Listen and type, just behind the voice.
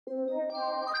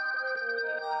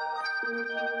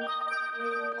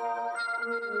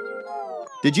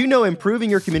Did you know improving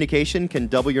your communication can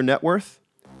double your net worth?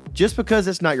 Just because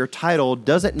it's not your title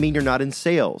doesn't mean you're not in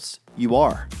sales. You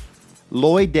are.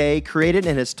 Lloyd Day created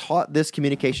and has taught this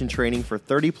communication training for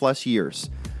 30 plus years.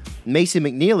 Macy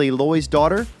McNeely, Lloyd's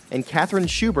daughter, and Catherine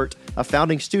Schubert, a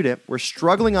founding student, were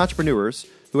struggling entrepreneurs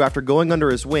who, after going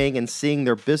under his wing and seeing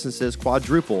their businesses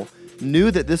quadruple,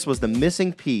 knew that this was the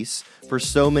missing piece for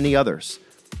so many others.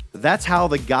 That's how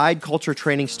the Guide Culture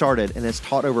training started and has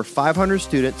taught over 500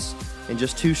 students in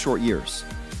just 2 short years.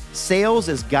 Sales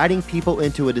is guiding people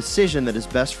into a decision that is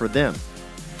best for them.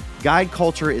 Guide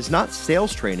Culture is not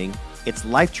sales training, it's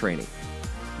life training.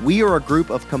 We are a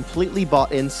group of completely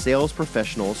bought-in sales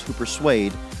professionals who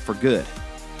persuade for good.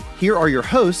 Here are your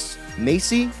hosts,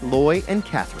 Macy, Loy, and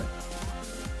Catherine.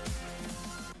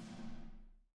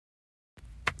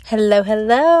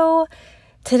 Hello.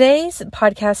 Today's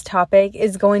podcast topic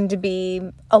is going to be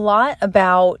a lot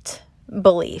about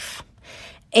belief.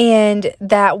 And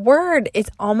that word is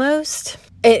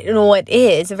it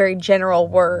is a very general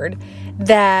word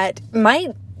that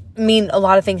might mean a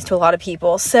lot of things to a lot of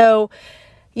people. So,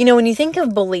 when you think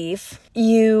of belief,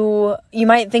 you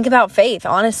might think about faith,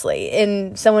 honestly.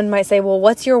 And someone might say, well,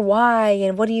 what's your why?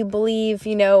 And what do you believe,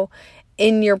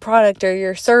 in your product or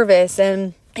your service?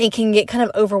 And it can get kind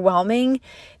of overwhelming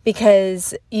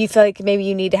because you feel like maybe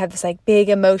you need to have this like big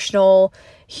emotional,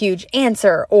 huge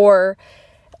answer or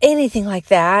anything like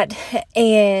that.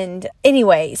 And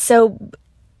anyway, so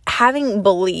having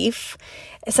belief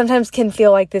sometimes can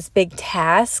feel like this big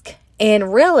task.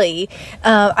 And really,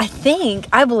 I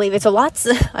believe it's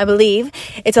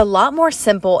a lot more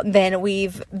simple than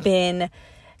we've been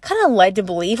kind of led to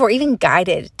believe or even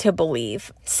guided to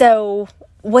believe. So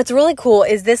what's really cool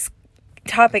is this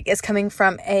topic is coming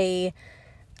from a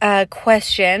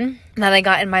question that I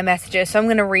got in my messages. So I'm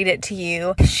going to read it to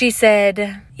you. She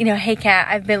said, hey Kat,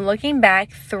 I've been looking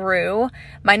back through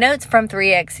my notes from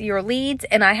 3X Your Leads,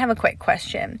 and I have a quick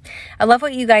question. I love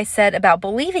what you guys said about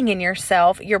believing in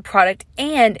yourself, your product,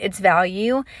 and its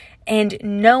value, and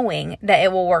knowing that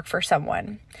it will work for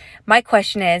someone. My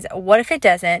question is, what if it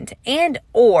doesn't?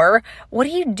 Or what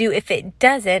do you do if it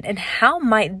doesn't? And how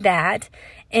might that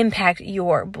impact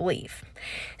your belief?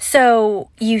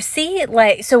 So you see,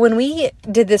 so when we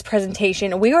did this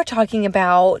presentation, we were talking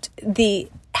about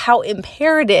how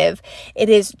imperative it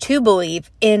is to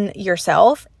believe in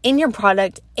yourself, in your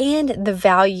product, and the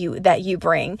value that you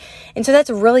bring. And so that's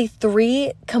really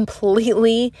 3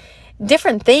 completely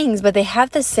different things, but they have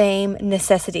the same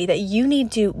necessity that you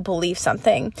need to believe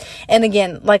something. And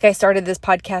again, like I started this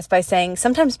podcast by saying,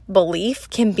 sometimes belief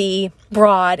can be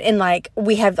broad and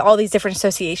we have all these different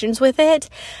associations with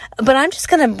it, but I'm just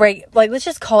going to let's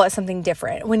just call it something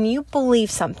different. When you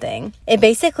believe something, it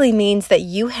basically means that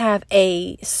you have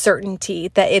a certainty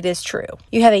that it is true.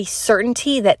 You have a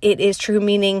certainty that it is true,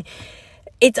 meaning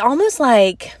it's almost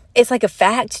like it's like a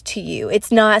fact to you.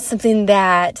 It's not something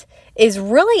that is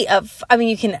really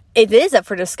it is up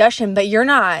for discussion, but you're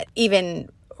not even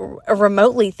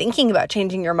remotely thinking about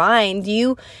changing your mind.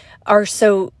 You are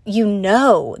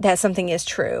that something is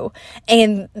true.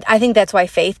 And I think that's why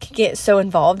faith can get so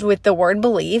involved with the word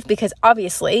believe, because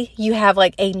obviously you have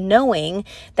a knowing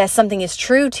that something is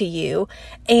true to you.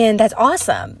 And that's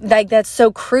awesome. That's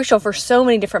so crucial for so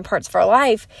many different parts of our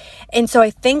life. And so I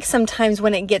think sometimes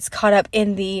when it gets caught up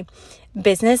in the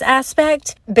business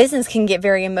aspect, business can get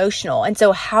very emotional. And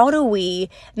so how do we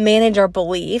manage our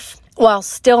belief while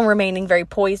still remaining very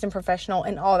poised and professional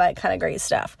and all that kind of great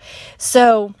stuff?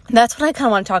 So that's what I kind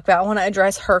of want to talk about. I want to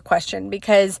address her question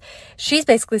because she's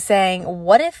basically saying,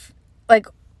 what if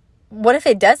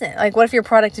it doesn't? What if your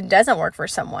product doesn't work for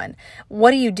someone?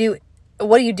 What do you do?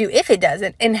 What do you do if it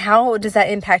doesn't? And how does that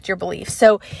impact your belief?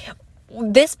 So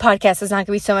this podcast is not going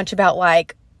to be so much about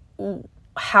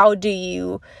how do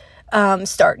you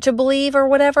start to believe or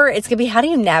whatever. It's going to be, how do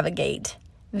you navigate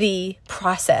the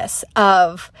process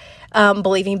of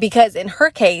believing? Because in her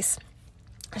case,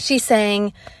 she's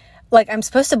saying, I'm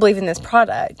supposed to believe in this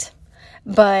product,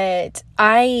 but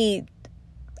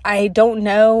I don't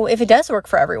know if it does work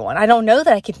for everyone. I don't know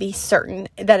that I can be certain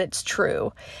that it's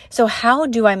true. So how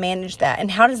do I manage that?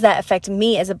 And how does that affect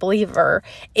me as a believer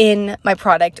in my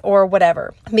product or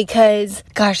whatever? Because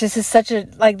gosh, this is such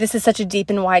a deep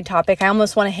and wide topic. I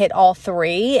almost want to hit all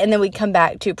 3 and then we come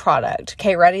back to product.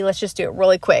 Okay, ready? Let's just do it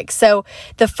really quick. So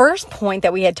the first point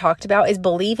that we had talked about is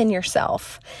believe in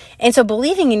yourself. And so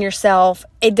believing in yourself,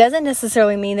 it doesn't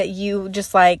necessarily mean that you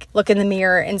just look in the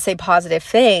mirror and say positive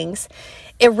things.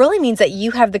 it really means that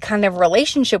you have the kind of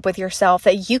relationship with yourself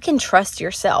that you can trust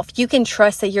yourself. You can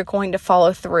trust that you're going to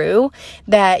follow through,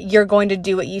 that you're going to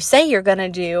do what you say you're going to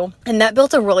do. And that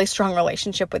builds a really strong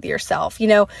relationship with yourself.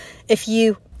 If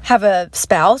you have a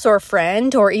spouse or a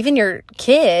friend or even your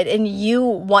kid and you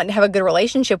want to have a good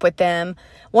relationship with them,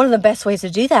 one of the best ways to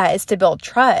do that is to build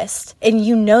trust. And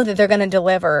you know that they're going to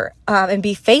deliver and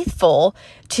be faithful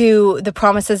to the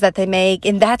promises that they make.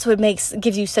 And that's what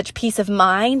gives you such peace of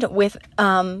mind with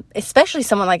especially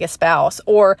someone like a spouse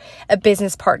or a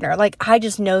business partner. Like, I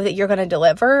just know that you're going to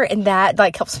deliver, and that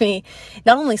helps me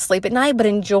not only sleep at night, but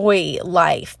enjoy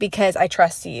life because I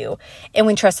trust you. And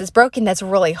when trust is broken, that's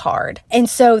really hard. And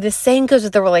so the same goes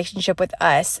with the relationship with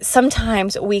us.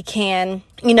 Sometimes we can,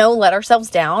 let ourselves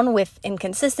down with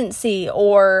inconsistency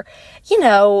or,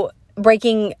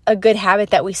 breaking a good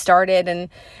habit that we started. And,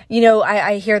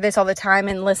 I hear this all the time,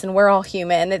 and listen, we're all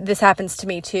human. This happens to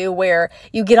me too, where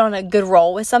you get on a good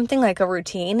roll with something like a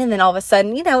routine, and then all of a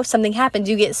sudden, something happens,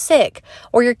 you get sick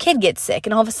or your kid gets sick,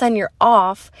 and all of a sudden you're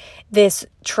off this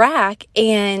track.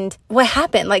 And what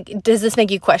happened? Does this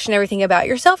make you question everything about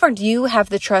yourself, or do you have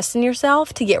the trust in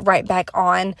yourself to get right back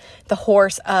on the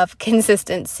horse of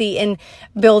consistency and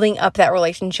building up that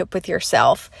relationship with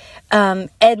yourself? Ed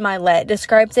Mylett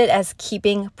describes it as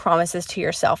keeping promises to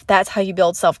yourself. That's how you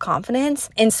build self-confidence.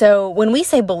 And so when we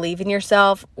say believe in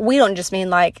yourself, we don't just mean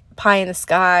pie in the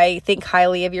sky, think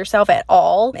highly of yourself at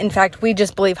all. In fact, we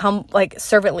just believe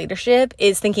servant leadership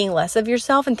is thinking less of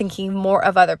yourself and thinking more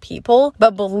of other people,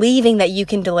 but believing that you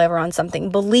can deliver on something,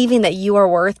 believing that you are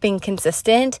worth being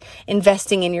consistent,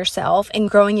 investing in yourself and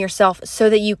growing yourself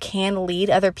so that you can lead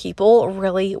other people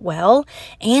really well,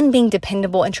 and being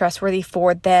dependable and trustworthy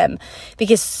for them.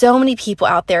 Because so many people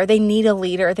out there, they need a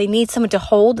leader. They need someone to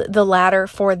hold the ladder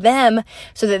for them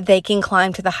so that they can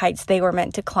climb to the heights they were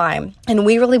meant to climb. And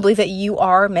we really believe that you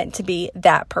are meant to be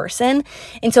that person.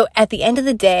 And so at the end of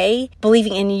the day,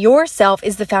 believing in yourself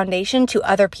is the foundation to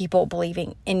other people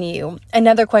believing in you.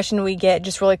 Another question we get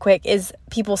just really quick is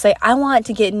people say, I want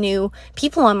to get new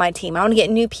people on my team. I want to get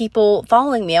new people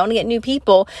following me. I want to get new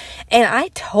people. And I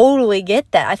totally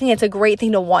get that. I think it's a great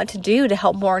thing to want to do to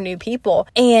help more new people.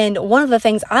 And one of the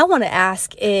things I want to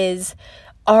ask is,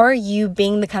 are you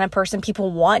being the kind of person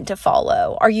people want to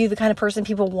follow? Are you the kind of person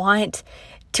people want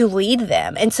to lead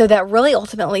them? And so that really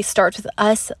ultimately starts with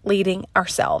us leading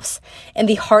ourselves. And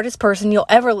the hardest person you'll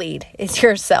ever lead is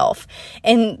yourself.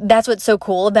 And that's what's so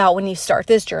cool about when you start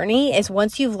this journey is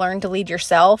once you've learned to lead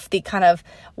yourself, the kind of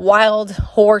wild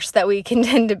horse that we can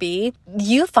tend to be,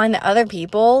 you find that other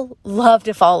people love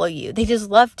to follow you. They just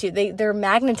love to. They're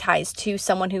magnetized to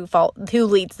someone who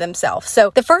leads themselves.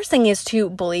 So the first thing is to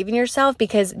believe in yourself,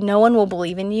 because no one will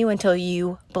believe in you until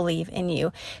you believe in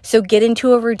you. So get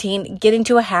into a routine, get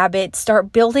into a habit,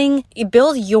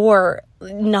 build your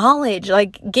knowledge,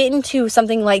 get into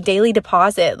something like Daily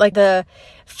Deposit, the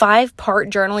 5-part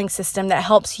journaling system that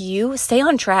helps you stay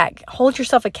on track, hold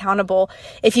yourself accountable.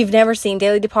 If you've never seen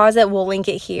Daily Deposit, we'll link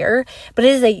it here, but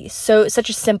it is such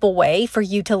a simple way for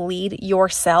you to lead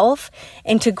yourself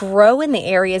and to grow in the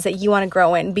areas that you want to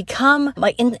grow in, become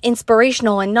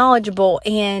inspirational and knowledgeable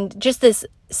and just this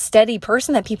steady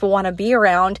person that people want to be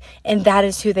around, and that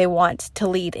is who they want to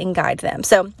lead and guide them.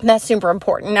 So that's super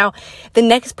important. Now, the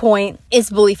next point is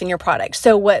belief in your product.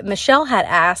 So what Michelle had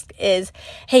asked is,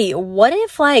 hey, what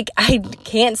if I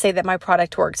can't say that my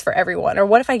product works for everyone? Or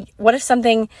what if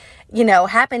something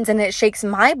happens and it shakes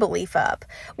my belief up?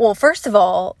 Well, first of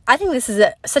all, I think this is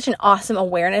such an awesome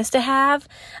awareness to have,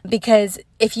 because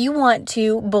if you want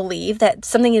to believe that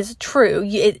something is true,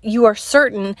 you are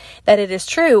certain that it is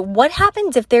true. What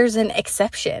happens if there's an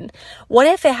exception? What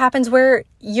if it happens where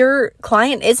your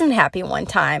client isn't happy one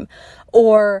time,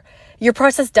 or your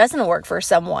process doesn't work for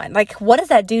someone? What does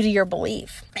that do to your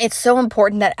belief? It's so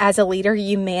important that as a leader,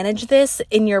 you manage this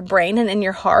in your brain and in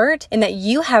your heart, and that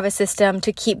you have a system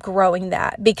to keep growing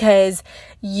that, because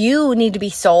you need to be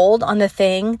sold on the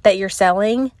thing that you're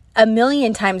selling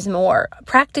 1,000,000 times more.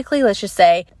 Practically, let's just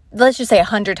say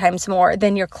 100 times more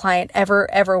than your client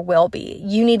ever will be.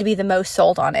 You need to be the most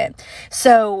sold on it.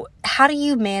 So how do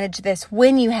you manage this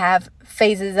when you have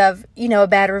phases of, a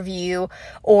bad review,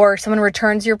 or someone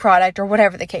returns your product, or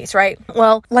whatever the case, right?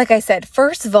 Well, like I said,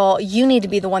 first of all, you need to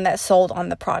be the one that's sold on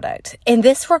the product. And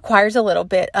this requires a little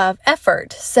bit of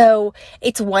effort. So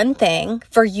it's one thing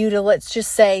for you to, let's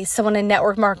just say someone in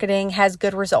network marketing has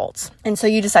good results. And so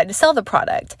you decide to sell the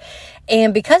product.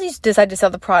 And because you decide to sell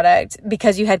the product,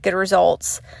 because you had good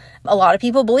results, a lot of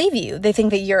people believe you. They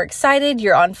think that you're excited,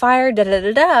 you're on fire,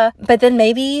 but then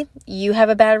maybe you have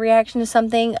a bad reaction to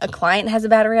something, a client has a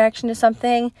bad reaction to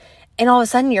something, And all of a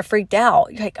sudden you're freaked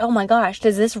out. You're like, oh my gosh,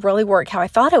 does this really work how I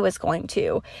thought it was going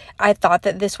to? I thought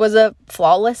that this was a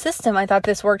flawless system. I thought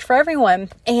this worked for everyone.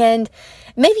 And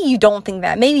maybe you don't think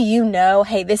that. Maybe you know,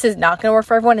 hey, this is not going to work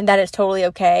for everyone, and that is totally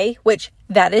okay, which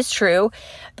that is true.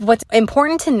 What's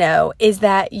important to know is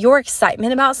that your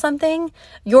excitement about something,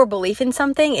 your belief in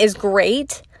something is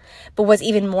great, but what's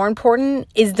even more important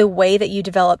is the way that you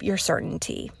develop your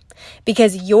certainty.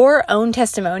 Because your own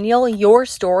testimonial, your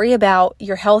story about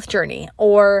your health journey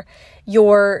or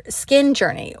your skin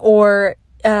journey or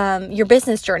your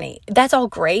business journey, that's all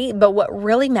great. But what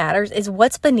really matters is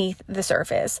what's beneath the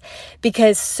surface.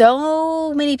 Because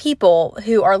so many people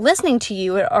who are listening to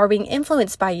you are being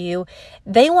influenced by you.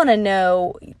 They want to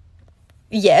know,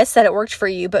 yes, that it worked for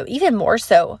you, but even more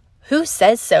so, who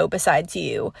says so besides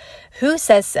you? Who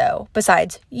says so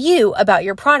besides you about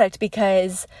your product?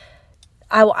 Because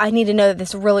I need to know that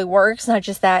this really works, not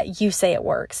just that you say it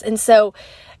works. And so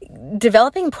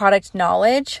developing product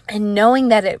knowledge and knowing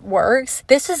that it works,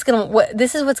 this is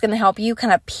what's going to help you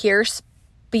kind of pierce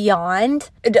beyond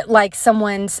like some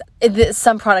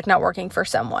product not working for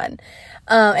someone.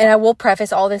 And I will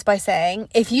preface all this by saying,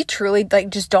 if you truly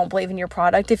just don't believe in your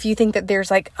product, if you think that there's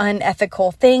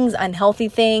unethical things, unhealthy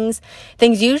things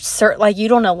you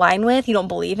don't align with, you don't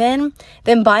believe in,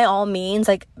 then by all means,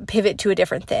 pivot to a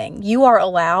different thing. You are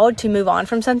allowed to move on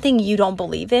from something you don't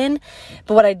believe in.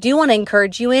 But what I do want to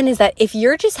encourage you in is that if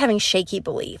you're just having shaky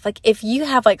belief, if you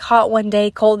have hot one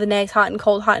day, cold the next, hot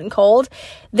and cold,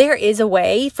 there is a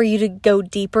way for you to go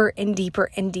deeper and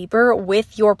deeper and deeper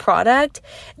with your product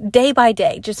day by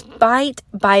day, just bite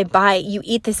by bite. You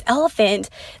eat this elephant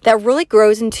that really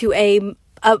grows into a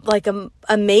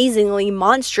amazingly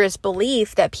monstrous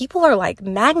belief that people are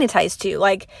magnetized to.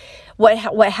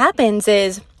 What happens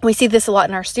is we see this a lot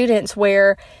in our students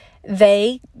where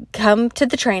they come to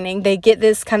the training, they get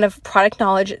this kind of product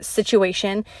knowledge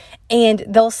situation, and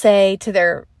they'll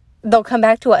come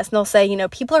back to us and they'll say,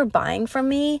 people are buying from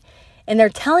me and they're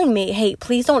telling me, hey,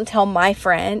 please don't tell my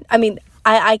friend.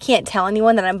 I can't tell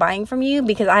anyone that I'm buying from you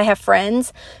because I have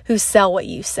friends who sell what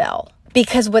you sell.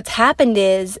 Because what's happened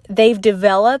is they've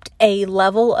developed a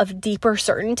level of deeper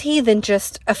certainty than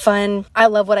just a fun, I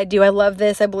love what I do, I love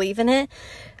this, I believe in it.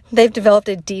 They've developed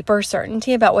a deeper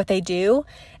certainty about what they do.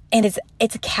 And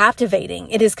it's captivating.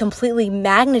 It is completely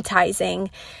magnetizing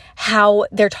how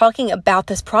they're talking about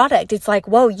this product. It's like,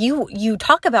 whoa, you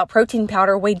talk about protein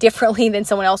powder way differently than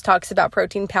someone else talks about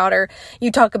protein powder.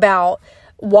 You talk about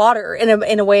water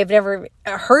in a way I've never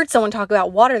heard someone talk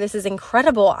about water. This is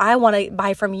incredible. I want to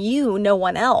buy from you, no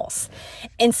one else.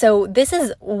 And so this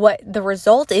is what the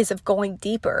result is of going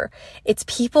deeper. It's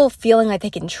people feeling like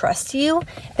they can trust you,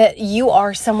 that you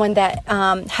are someone that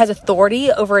has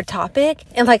authority over a topic.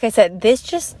 And like I said,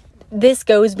 this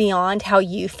goes beyond how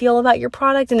you feel about your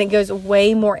product, and it goes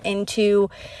way more into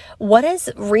what does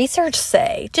research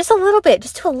say? Just do a little bit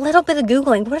of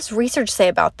Googling. What does research say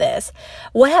about this?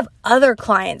 What have other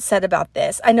clients said about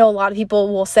this? I know a lot of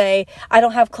people will say, I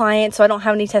don't have clients, so I don't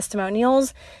have any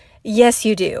testimonials. Yes,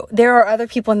 you do. There are other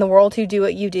people in the world who do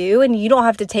what you do, and you don't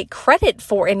have to take credit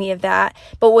for any of that.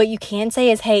 But what you can say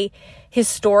is, hey,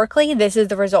 historically, this is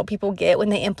the result people get when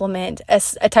they implement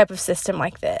a type of system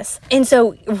like this. And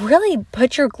so really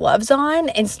put your gloves on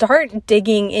and start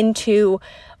digging into,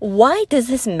 why does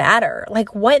this matter?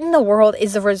 What in the world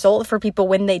is the result for people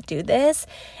when they do this?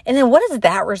 And then what does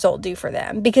that result do for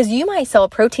them? Because you might sell a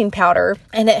protein powder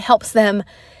and it helps them,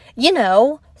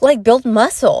 build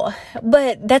muscle,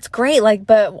 but that's great.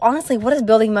 But honestly, what does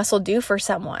building muscle do for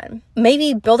someone?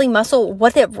 Maybe building muscle,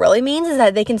 what it really means is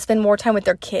that they can spend more time with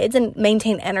their kids and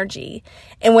maintain energy.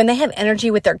 And when they have energy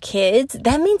with their kids,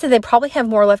 that means that they probably have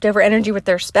more leftover energy with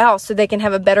their spouse, so they can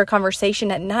have a better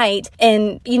conversation at night.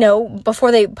 And,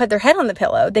 before they put their head on the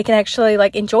pillow, they can actually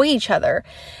enjoy each other.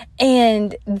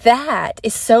 And that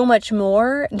is so much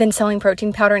more than selling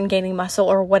protein powder and gaining muscle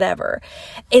or whatever.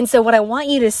 And so what I want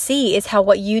you to see is how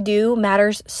what you do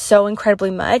matters so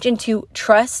incredibly much, and to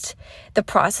trust the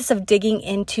process of digging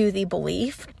into the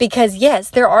belief. Because yes,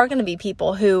 there are going to be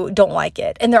people who don't like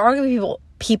it, and there are going to be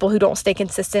people who don't stay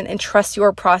consistent and trust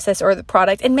your process or the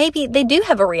product, and maybe they do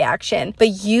have a reaction, but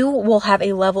you will have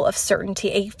a level of certainty,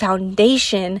 a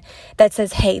foundation that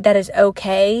says, hey, that is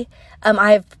okay.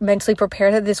 I've mentally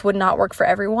prepared that this would not work for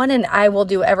everyone, and I will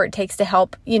do whatever it takes to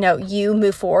help, you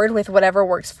move forward with whatever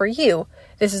works for you.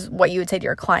 this is what you would say to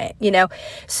your client,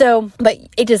 So, but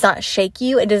it does not shake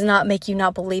you. It does not make you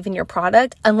not believe in your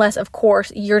product unless, of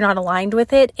course, you're not aligned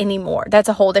with it anymore. That's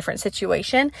a whole different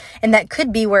situation. And that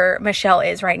could be where Michelle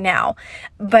is right now.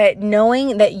 But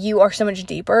knowing that you are so much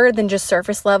deeper than just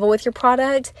surface level with your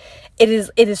product, it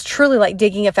is truly like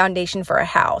digging a foundation for a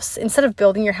house. Instead of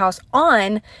building your house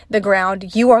on the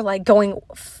ground, you are like going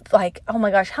like, oh my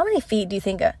gosh, how many feet do you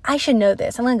think? I should know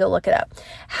this. I'm going to go look it up.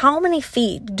 How many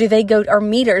feet do they go, or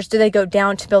meters do they go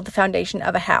down to build the foundation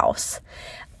of a house?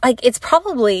 Like, it's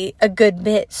probably a good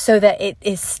bit so that it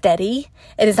is steady.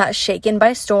 It is not shaken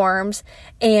by storms.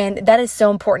 And that is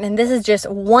so important. And this is just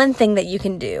one thing that you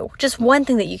can do. Just one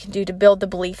thing that you can do to build the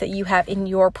belief that you have in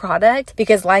your product.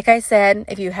 Because like I said,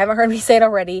 if you haven't heard me say it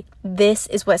already, this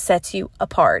is what sets you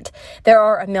apart. There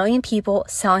are a million people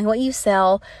selling what you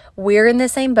sell. We're in the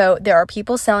same boat. There are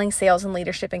people selling sales and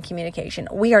leadership and communication.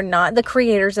 We are not the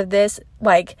creators of this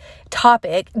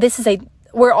topic.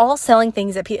 We're all selling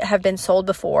things that have been sold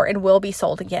before and will be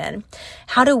sold again.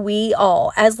 How do we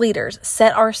all, as leaders,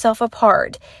 set ourselves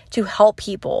apart to help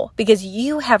people? Because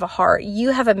you have a heart, you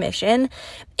have a mission.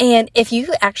 And if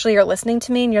you actually are listening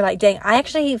to me and you're like, dang, I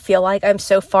actually feel like I'm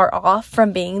so far off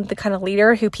from being the kind of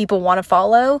leader who people want to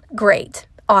follow, great.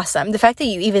 Awesome. The fact that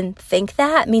you even think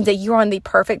that means that you're on the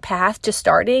perfect path to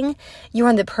starting. You're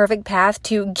on the perfect path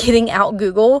to getting out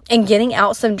Google and getting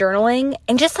out some journaling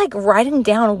and just writing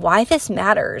down why this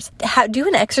matters. Do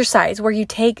an exercise where you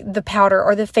take the powder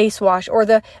or the face wash or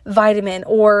the vitamin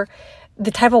or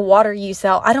the type of water you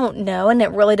sell. I don't know. And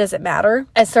it really doesn't matter.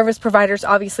 As service providers,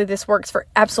 obviously this works for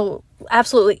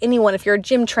absolutely anyone. If you're a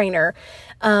gym trainer,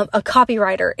 a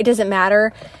copywriter, it doesn't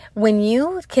matter. When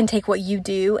you can take what you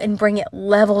do and bring it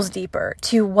levels deeper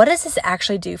to what does this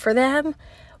actually do for them?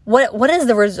 What is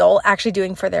the result actually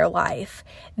doing for their life?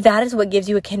 That is what gives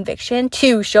you a conviction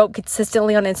to show up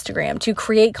consistently on Instagram, to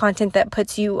create content that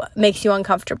makes you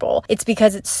uncomfortable. It's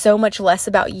because it's so much less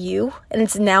about you, and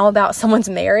it's now about someone's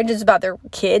marriage. It's about their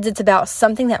kids. It's about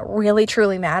something that really,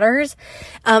 truly matters.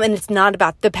 And it's not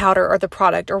about the powder or the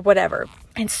product or whatever.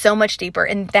 It's so much deeper,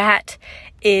 and that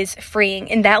is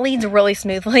freeing. And that leads really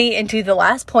smoothly into the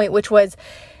last point, which was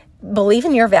believe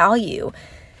in your value.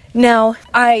 Now,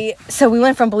 so we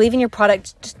went from believing your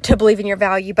product to believing your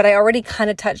value, but I already kind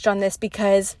of touched on this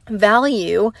because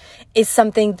value is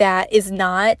something that is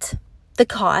not the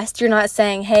cost. You're not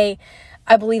saying, hey,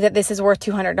 I believe that this is worth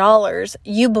 $200.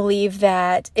 You believe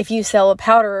that if you sell a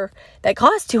powder that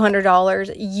costs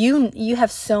 $200, you have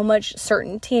so much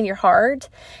certainty in your heart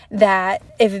that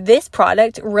if this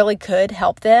product really could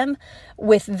help them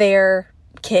with their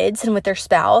kids and with their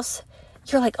spouse,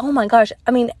 you're like, oh my gosh,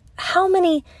 I mean, how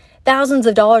many thousands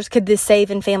of dollars could this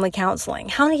save in family counseling?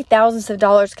 How many thousands of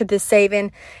dollars could this save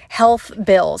in health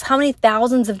bills? How many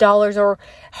thousands of dollars or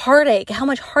heartache? How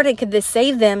much heartache could this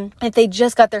save them if they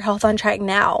just got their health on track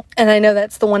now? And I know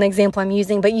that's the one example I'm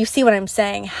using, but you see what I'm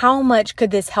saying. How much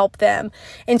could this help them?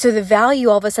 And so the value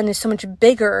all of a sudden is so much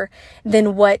bigger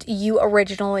than what you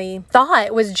originally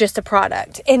thought was just a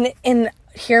product. And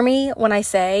hear me when I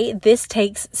say this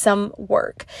takes some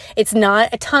work. It's not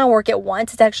a ton of work at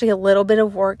once. It's actually a little bit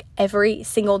of work every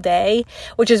single day,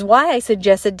 which is why I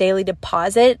suggested daily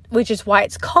deposit, which is why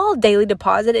it's called daily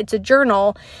deposit. It's a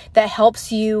journal that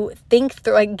helps you think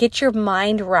through, get your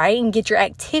mind right and get your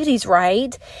activities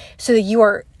right so that you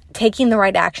are taking the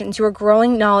right actions, you are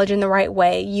growing knowledge in the right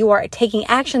way, you are taking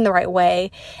action the right way,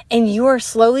 and you are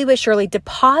slowly but surely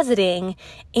depositing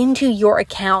into your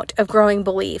account of growing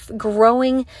belief,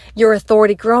 growing your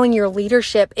authority, growing your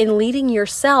leadership, and leading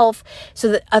yourself so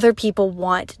that other people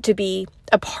want to be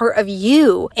a part of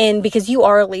you. And because you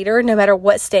are a leader, no matter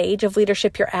what stage of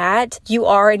leadership you're at, you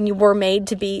are and you were made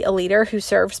to be a leader who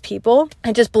serves people.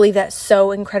 I just believe that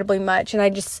so incredibly much. And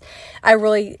I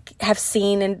really have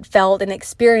seen and felt and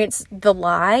experienced the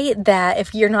lie that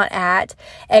if you're not at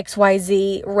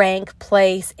XYZ rank,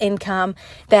 place, income,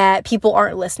 that people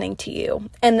aren't listening to you.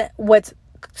 And what's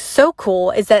so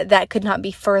cool is that could not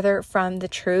be further from the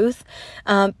truth.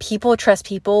 People trust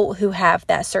people who have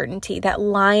that certainty, that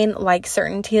lion-like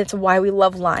certainty. That's why we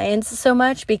love lions so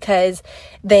much, because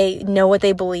they know what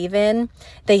they believe in.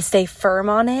 They stay firm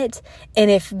on it. And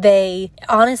if they,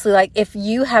 honestly, if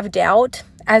you have doubt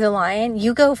as a lion,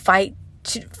 you go fight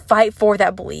for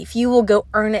that belief. You will go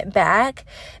earn it back,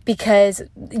 because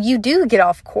you do get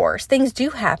off course. Things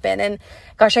do happen. And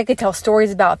gosh, I could tell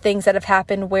stories about things that have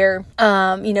happened where,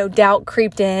 doubt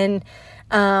creeped in.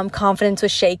 confidence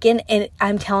was shaken. And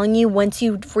I'm telling you, once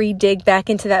you re-dig back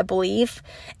into that belief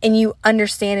and you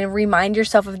understand and remind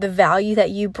yourself of the value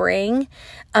that you bring,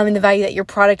 and the value that your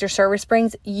product or service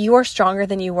brings, you are stronger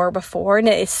than you were before. And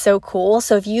it is so cool.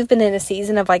 So if you've been in a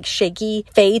season of like shaky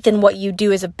faith in what you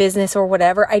do as a business or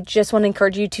whatever, I just want to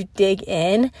encourage you to dig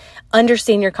in,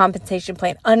 understand your compensation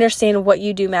plan, understand what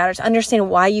you do matters, understand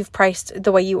why you've priced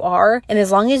the way you are. And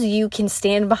as long as you can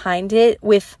stand behind it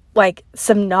with like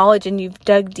some knowledge and you've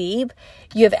dug deep,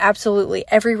 you have absolutely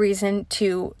every reason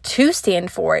to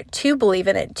stand for it, to believe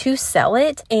in it, to sell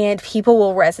it, and people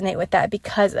will resonate with that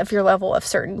because of your level of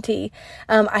certainty.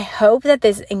 I hope that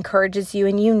this encourages you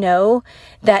and you know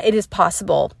that it is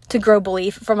possible to grow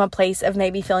belief from a place of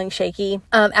maybe feeling shaky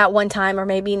at one time or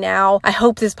maybe now. I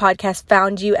hope this podcast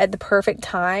found you at the perfect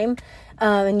time.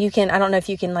 And you can, I don't know if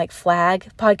you can like flag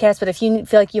podcasts, but if you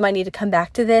feel like you might need to come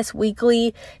back to this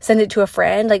weekly, send it to a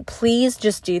friend, like please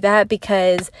just do that,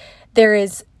 because there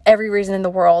is every reason in the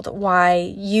world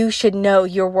why you should know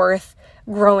you're worth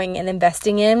growing and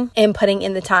investing in and putting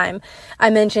in the time. I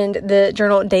mentioned the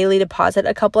Journal Daily Deposit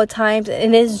a couple of times,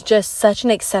 and it is just such an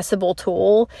accessible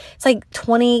tool. It's like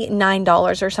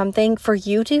 $29 or something for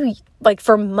you to, like,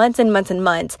 for months and months and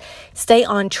months, stay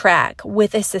on track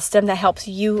with a system that helps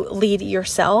you lead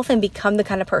yourself and become the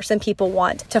kind of person people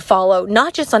want to follow,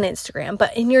 not just on Instagram,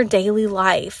 but in your daily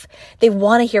life. They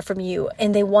want to hear from you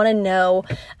and they want to know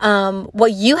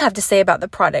what you have to say about the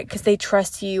product because they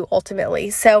trust you ultimately.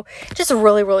 So just a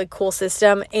really, really cool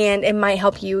system, and it might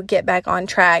help you get back on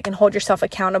track and hold yourself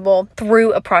accountable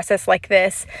through a process like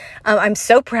this. I'm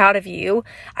so proud of you.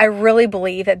 I really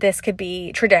believe that this could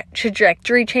be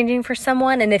trajectory changing for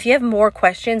someone. And if you have more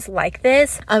questions like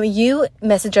this, you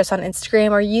message us on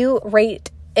Instagram or you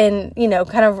rate and,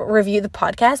 kind of review the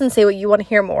podcast and say what you want to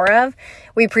hear more of.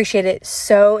 We appreciate it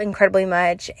so incredibly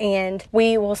much. And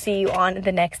we will see you on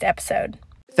the next episode.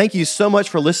 Thank you so much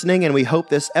for listening, and we hope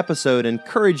this episode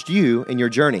encouraged you in your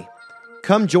journey.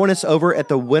 Come join us over at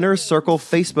the Winner's Circle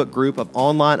Facebook group of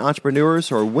online entrepreneurs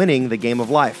who are winning the game of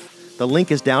life. The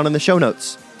link is down in the show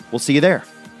notes. We'll see you there.